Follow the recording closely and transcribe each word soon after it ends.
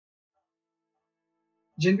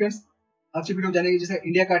जिन friends आज की video जानेंगे जैसे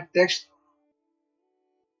इंडिया का tax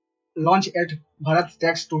launch eight Bharat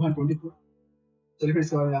tax 2024। चलिए फिर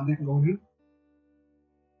इसके बारे में जानते हैं overview.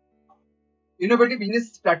 Innovative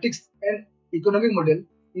business practice and economic model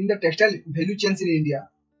in the textile value chains in India,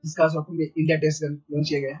 जिसका शॉपिंग में इंडिया टैक्स लॉन्च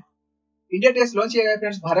किया गया है। इंडिया टैक्स लॉन्च किया गया है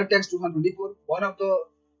friends Bharat tax 2024, one of the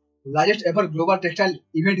largest ever global textile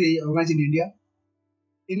event है organised in India.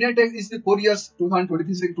 India tax इस 4 इयर्स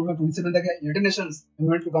 2023 से 2027 तक है। यूनाइटेड नेशंस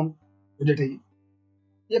इवेंट को कम प्रोजेक्ट है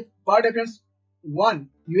ये पार्ट है friends one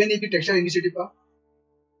UNEP textile initiative का।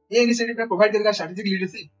 ये इनिशिएटिव में प्रोवाइड करेगा स्ट्रेटेजिक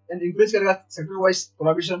लीडरशिप एंड इंकरेज करेगा सेक्टर वाइज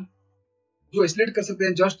कोलैबोरेशन जो एक्सलेट कर सकते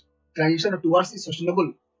हैं just transition towards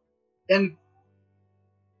sustainable and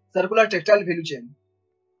circular textile value chain.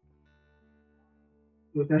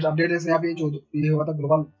 तो फ्रेंड्स अपडेट है यहाँ पे जो ये हुआ था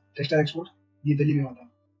ग्लोबल टेक्सटाइल एक्सपोर्ट, ये दिल्ली में हुआ था।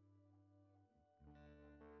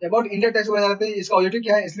 अबाउट इंडिया टैक्स को जाते हैं, इसका ऑब्जेक्टिव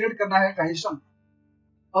क्या है? एक्सलेट करना है transition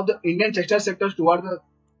of the Indian textile sector toward the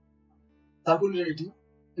सर्कुलरिटी।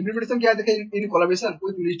 Implementation क्या है देखें in collaboration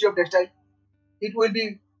with Ministry of Textile. It will be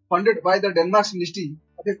funded by the Denmark's Ministry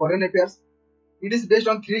of Foreign Affairs. It is based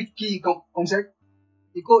on three key concepts: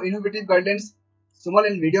 eco-innovative guidelines, small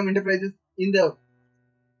and medium enterprises in the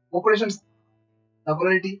operations,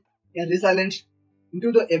 circularity and resilience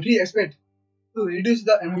into the every aspect to reduce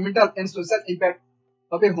the environmental and social impact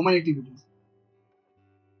of a human activities.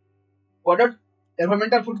 Product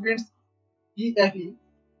environmental footprints (EFE)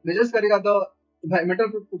 measures करेगा the environmental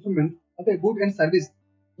performance of a good and service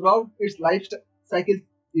throughout its life cycle.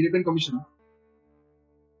 European Commission.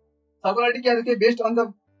 Circularity क्या है? Based on the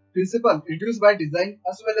principle reduce by design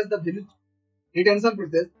as well as the value retention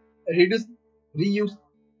process, reduce, reuse,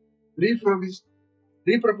 refurbish,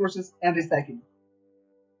 repurpose and recycle.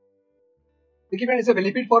 देखिए friend इसका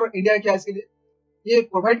benefit for India क्या है इसके लिए? ये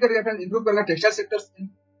provide करेगा फ्रेंड इंप्रूव करेगा textile sectors in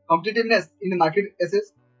competitiveness in market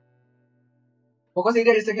assess. Focus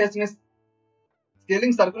area जैसे क्या है?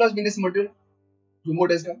 स्केलिंग सर्कुलर बिजनेस मॉडल जो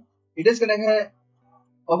मोड है इसका इट इज कनेक्ट है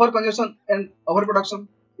over consumption and over production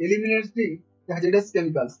eliminating hazardous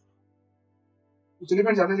chemicals. तो चलिए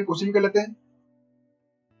फ्रेंड्स जाते हैं क्वेश्चन कर लेते हैं।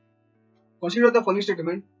 Consider the following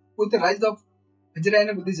statement with the rise of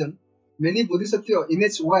Hajrayana Buddhism, many bodhisattva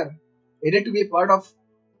images were added to be a part of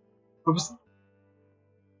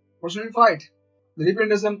personified the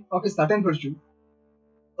representation of a certain virtue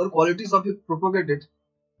or qualities of a propagated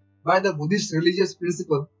by the Buddhist religious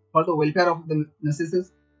principle for the welfare of the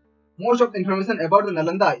masses. Most of the information about the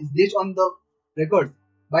Nalanda is based on the records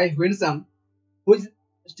by Huensang, who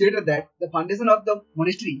stated that the foundation of the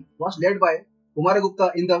monastery was led by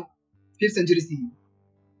Kumaragupta in the 5th century CE.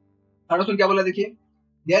 Third option क्या बोला देखिए,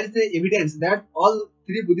 there is evidence that all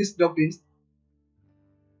three Buddhist doctrines,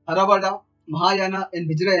 Theravada, Mahayana and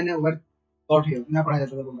Vajrayana were taught here. यहाँ पढ़ाया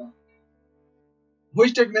जाता था बोल रहा है।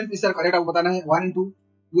 Which statement is correct आपको बताना है? 1 and 2,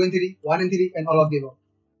 2 and 3, 1 and 3 and all of the above.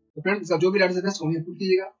 तो फ्रेंड्स इसका जो भी राइट आंसर है उसको पुट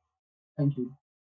कीजिएगा। Thank you.